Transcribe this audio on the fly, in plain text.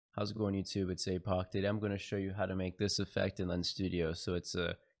How's it going, YouTube? It's Apoc. Today I'm going to show you how to make this effect in Lens Studio. So it's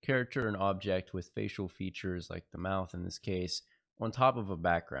a character and object with facial features like the mouth in this case on top of a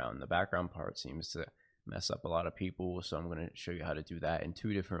background. The background part seems to mess up a lot of people, so I'm going to show you how to do that in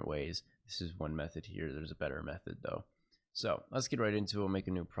two different ways. This is one method here. There's a better method though. So let's get right into it. We'll make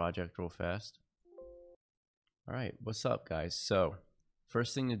a new project real fast. All right, what's up guys? So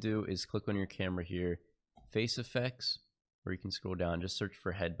first thing to do is click on your camera here, face effects, or you can scroll down, just search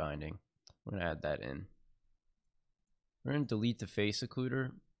for head binding. I'm gonna add that in. We're gonna delete the face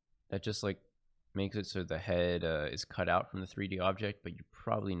occluder. That just like makes it so the head is cut out from the 3D object, but you're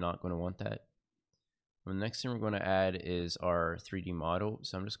probably not gonna want that. And the next thing we're gonna add is our 3D model.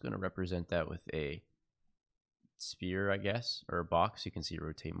 So I'm just gonna represent that with a sphere, I guess, or a box. You can see it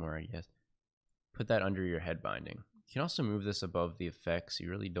rotate more, I guess. Put that under your head binding. You can also move this above the effects.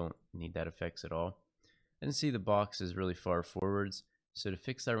 You really don't need that effects at all. And see the box is really far forwards. So to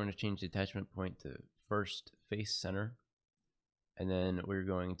fix that, we're going to change the attachment point to first face center. And then we're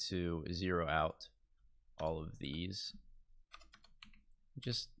going to zero out all of these.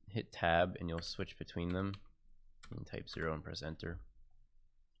 Just hit tab and you'll switch between them. You can type 0 and press enter.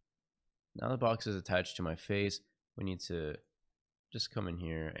 Now the box is attached to my face. We need to just come in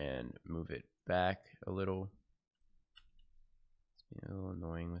here and move it back a little. It's being a little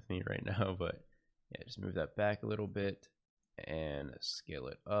annoying with me right now, but yeah, just move that back a little bit and scale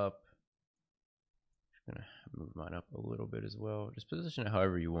it up. I'm gonna move mine up a little bit as well. Just position it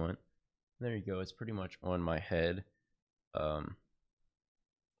however you want. There you go. It's pretty much on my head. Let's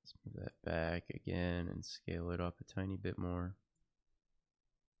move that back again and scale it up a tiny bit more.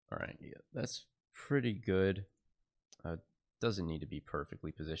 All right, yeah, that's pretty good. Doesn't need to be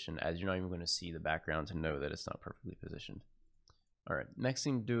perfectly positioned, as you're not even going to see the background to know that it's not perfectly positioned. All right, next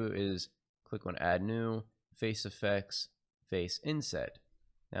thing to do is click on Add New, Face Effects, Face Inset.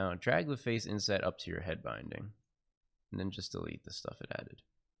 Now drag the face inset up to your head binding, and then just delete the stuff it added.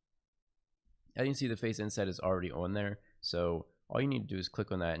 As you can see, the face inset is already on there, so all you need to do is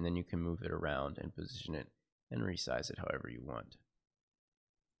click on that, and then you can move it around and position it and resize it however you want.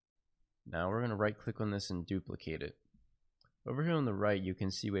 Now we're going to right click on this and duplicate it. Over here on the right, you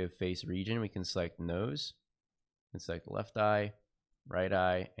can see we have face region. We can select nose, and select left eye, right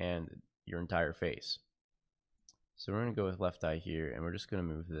eye, and your entire face. So we're going to go with left eye here, and we're just going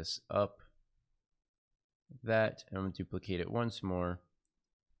to move this up like that, and I'm going to duplicate it once more,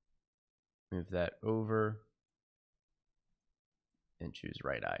 move that over, and choose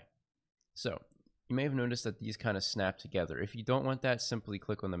right eye. So you may have noticed that these kind of snap together. If you don't want that, simply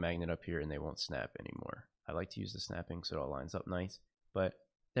click on the magnet up here and they won't snap anymore. I like to use the snapping so it all lines up nice, but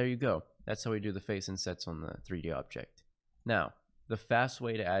there you go. That's how we do the face insets on the 3D object. Now, the fast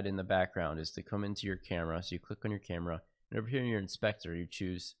way to add in the background is to come into your camera. So you click on your camera, and over here in your inspector, you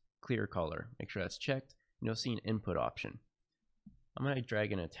choose clear color. Make sure that's checked, and you'll see an input option. I'm going to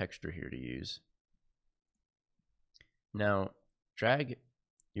drag in a texture here to use. Now, drag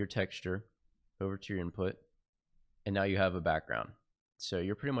your texture over to your input, and now you have a background. So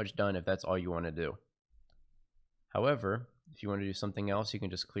you're pretty much done if that's all you want to do. However, if you want to do something else, you can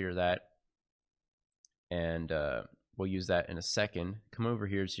just clear that, and we'll use that in a second. Come over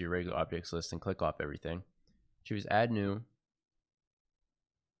here to your regular objects list and click off everything. Choose Add New,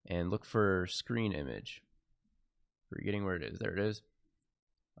 and look for Screen Image. Forgetting where it is. There it is.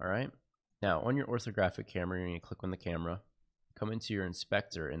 All right. Now, on your orthographic camera, you're going to click on the camera, come into your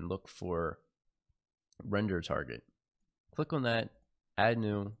inspector, and look for Render Target. Click on that, Add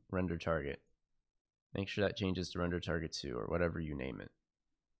New, Render Target. Make sure that changes to Render Target 2 or whatever you name it.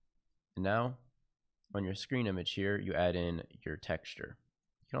 And now, on your screen image here, you add in your texture.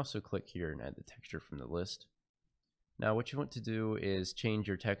 You can also click here and add the texture from the list. Now what you want to do is change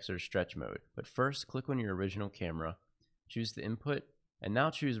your texture stretch mode. But first, click on your original camera, choose the input, and now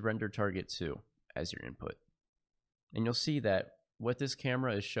choose Render Target 2 as your input. And you'll see that what this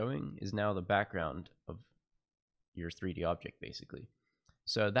camera is showing is now the background of your 3D object, basically.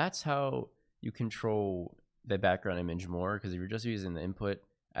 So that's how you control the background image more, because if you're just using the input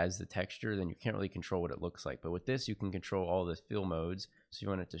as the texture, then you can't really control what it looks like. But with this, you can control all the fill modes. So if you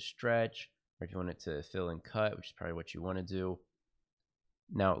want it to stretch, or if you want it to fill and cut, which is probably what you want to do,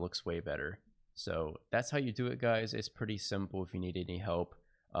 now it looks way better. So that's how you do it, guys. It's pretty simple. If you need any help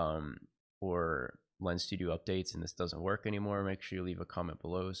or Lens Studio updates and this doesn't work anymore, make sure you leave a comment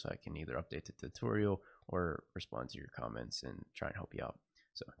below so I can either update the tutorial or respond to your comments and try and help you out.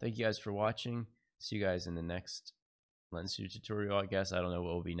 So thank you guys for watching. See you guys in the next Lens Studio tutorial, I guess. I don't know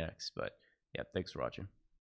what will be next, but yeah, thanks for watching.